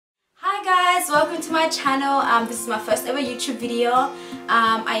guys, welcome to my channel. This is my first ever YouTube video.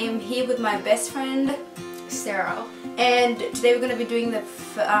 I am here with my best friend Sarah, and today we're going to be doing the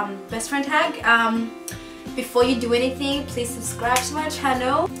best friend tag. Before you do anything, please subscribe to my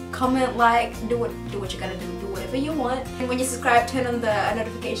channel, comment, like, do what you're gonna do whatever you want, and when you subscribe, turn on the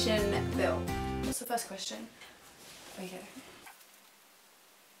notification bell. What's the first question? Okay.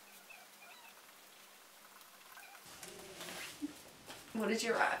 What did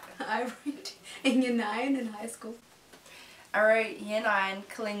you write? I wrote in year 9 in high school. I wrote year 9,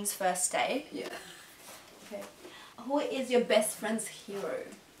 Colleen's first day. Yeah. Okay. Who is your best friend's hero?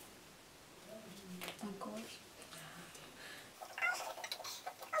 Oh gosh.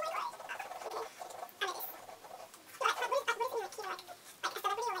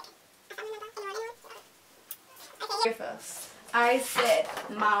 Go first. I said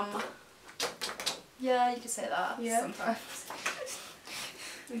mom. Yeah, you can say that sometimes.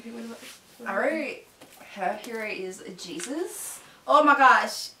 Okay, what I wrote her hero is Jesus. Oh my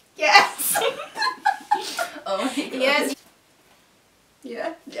gosh. Yes. Oh my god. Yes.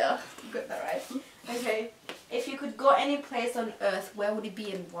 Yeah. Yeah. Got that right. Okay. If you could go any place on earth, where would it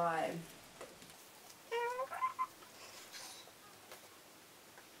be and why?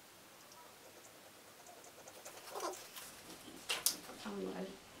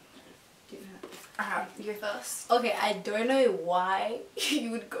 I don't know. You go first. Okay, I don't know why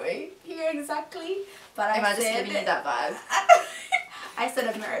you would go here exactly, but Am I said just giving you that vibe? I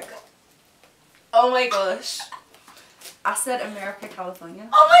said America. Oh my gosh. I said America, California.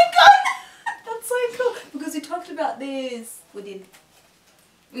 Oh my god! That's so cool. Because we talked about this. We did.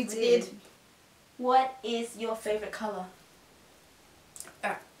 We did. What is your favorite color?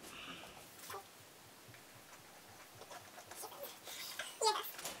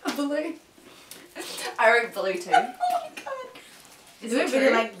 Blue. I wrote blue too. Oh my god. Is Do it you really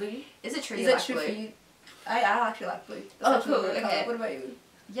true? like blue? Is it true Is you that like true blue? for you? I actually like blue. That's Oh, actually my cool, favorite color. okay. What about you?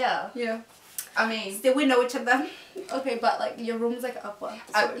 Yeah. Yeah. I mean, Still we know each other. Okay, but like your room's like upper.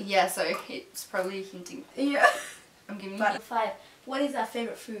 So. yeah, so it's probably hinting. Yeah. I'm giving you. But 5. What is our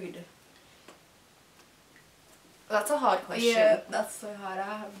favorite food? That's a hard question. Yeah, that's so hard.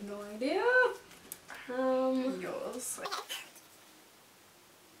 I have no idea. Yours.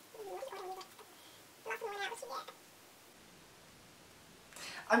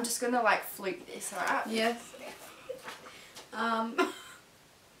 I'm just gonna like fluke this, alright? Yes.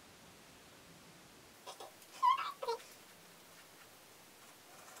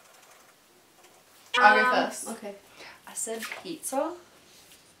 I'll go first. Okay. I said pizza.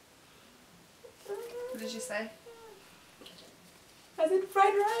 What did you say? I said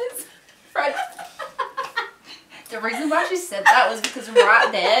fried rice. Fried. The reason why she said that was because right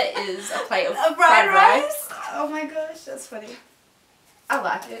there is a plate of fried rice. Oh my gosh, that's funny. I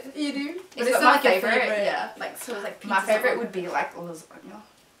like it. You do? It's not my like your favorite, yeah. Like so it's like pizza. My favorite would be like lasagna.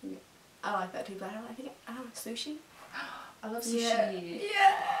 I like that too, but I think I don't like sushi. I love sushi.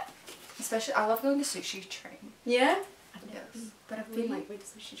 Yeah. Especially, I love going to sushi train. Yeah? Yes. But I've been like with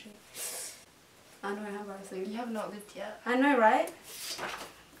sushi train. I know I have honestly. You have not lived yet. I know, right?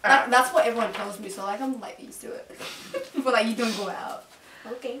 That's what everyone tells me, so like I'm like used to it. But like you don't go out.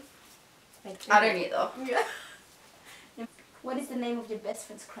 Okay. Like, I don't either. Yeah. What is the name of your best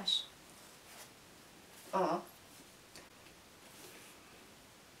friend's crush? Oh.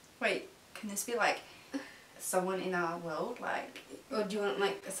 Wait, can this be like someone in our world, like? Or do you want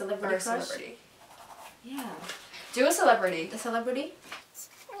like a celebrity Or a crush? celebrity? Yeah. Do a celebrity. A celebrity?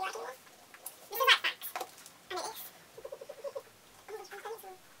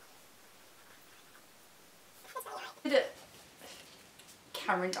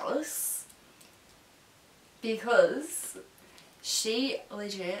 Cameron Dallas, because she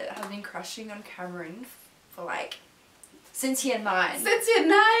legit has been crushing on Cameron for like since year 9. Since year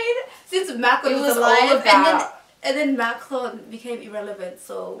 9? Since Macklin It was was alive, all about- and then Macklin became irrelevant,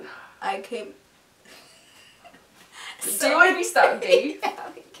 so I came. Do you want to be stuck deep? Yeah,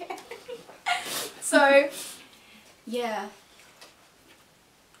 okay. So, yeah.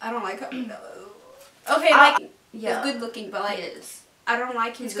 I don't like him. Okay, like Yeah, he's good looking, but like he is. I don't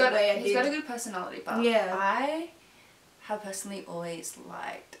like him He's the got way I he's did. got a good personality, but Yeah. I have personally always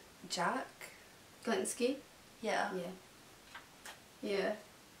liked Jack. Glinsky. Yeah. Yeah. Yeah.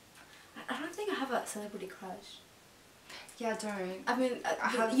 I don't think I have a celebrity crush. Yeah, don't. I mean,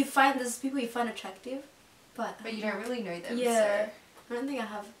 have- you find there's people you find attractive, but But you don't really know them. yeah, So. I don't think I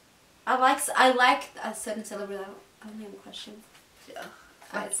have. I like a certain celebrity. I don't have a question. Yeah.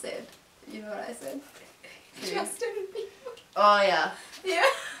 I said, you know what I said? Who? Justin Bieber. Oh yeah. Yeah.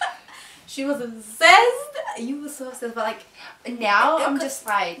 She was obsessed. You were so obsessed, but like now I'm just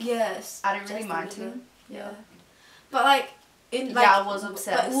like, yes, I don't really mind him. Yeah. But like in like, yeah, I was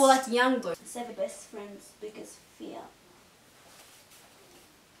obsessed. Well, like younger. Say the best friend's biggest fear.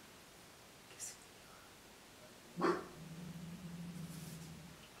 My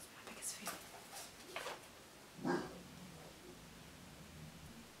biggest fear.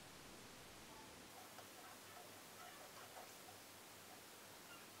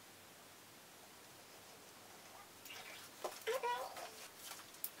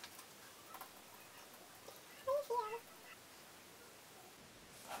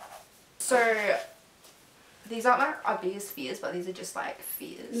 So these aren't like our biggest fears, but these are just like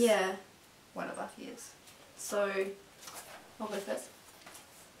fears. Yeah. One of our fears. So, I'll go first.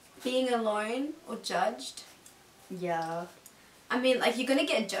 Being alone or judged. Yeah. I mean, like, you're gonna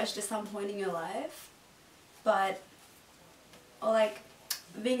get judged at some point in your life, but, or like,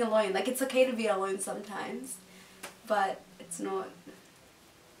 being alone, like, it's okay to be alone sometimes, but it's not,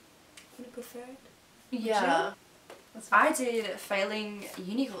 would you prefer it? Yeah. I did failing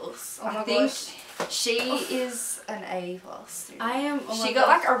uni course. Oh my I think gosh. she is an A+ student. I am, oh my she got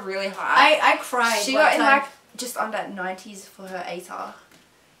gosh. like a really high. I cried. She got in like just under 90s for her ATAR.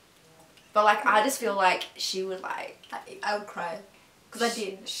 But like I just feel like she would like... I would cry. Because I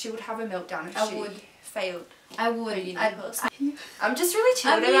did. She would have a meltdown if she would. failed. I would. Her uni course. I'm just really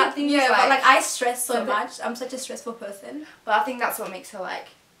chilled I mean, about things. yeah, like, but like I stress so much. I'm such a stressful person. But I think that's what makes her like...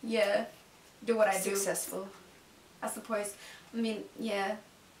 Yeah. Do what I do. Successful. I suppose. I mean, yeah.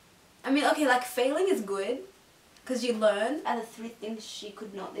 I mean, okay, like failing is good. Because you learn. Are the 3 things she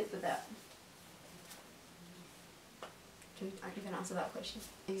could not live without? Dude, I can answer that question.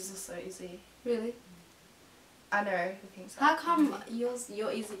 These are so easy. Really? I know the things. How come you're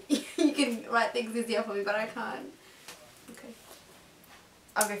easy? You can write things easier for me, but I can't. Okay.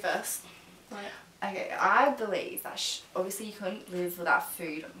 I'll go first. Right. Okay, I believe that obviously you couldn't live without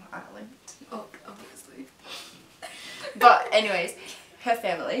food on an island. Oh, obviously. But anyways, her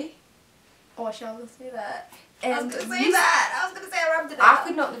family. Oh, shall I say that? And I was gonna say that. I was gonna say I rubbed it out. I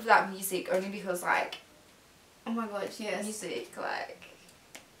could not live without music only because like... Oh my gosh, yes. Music, like...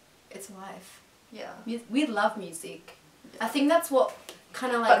 It's life. Yeah. We love music. I think that's what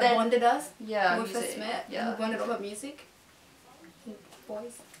kind of But like then- bonded us Yeah, when we music. first met. Yeah. We bonded over music.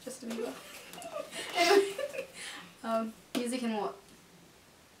 Boys, just to be real. Anyway, music and what?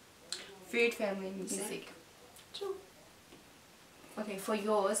 Food, family, music. Music. True. Okay, for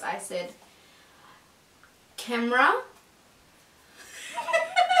yours, I said camera.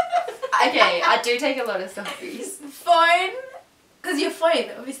 Okay, I do take a lot of selfies. Phone. Because your phone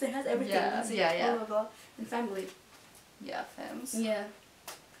obviously has everything. Yeah, music, yeah. blah, blah, blah. And family. Yeah, fams. Yeah.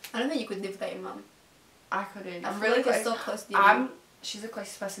 I don't think you could live without your mum. I couldn't. I I'm feel really like you're close. so close to your mum. She's the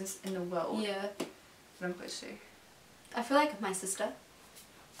closest person in the world Yeah. that I'm close to. I feel like my sister.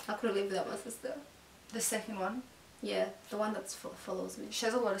 I couldn't live without my sister. The second one. Yeah, the one that follows me. She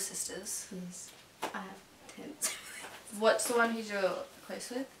has a lot of sisters. Yes. I have 10. What's the one who you're close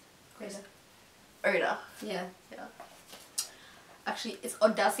with? Oda. Oda. Yeah. Yeah. Actually, it's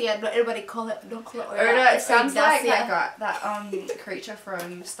Audacia. Not everybody call it. Don't call it Oda. Oda. It It's sounds like Audacia. that guy, that creature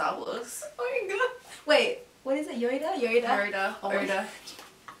from Star Wars. Oh my god. Wait, what is it? Yoda? Yoda? Oda. Oh my Oda.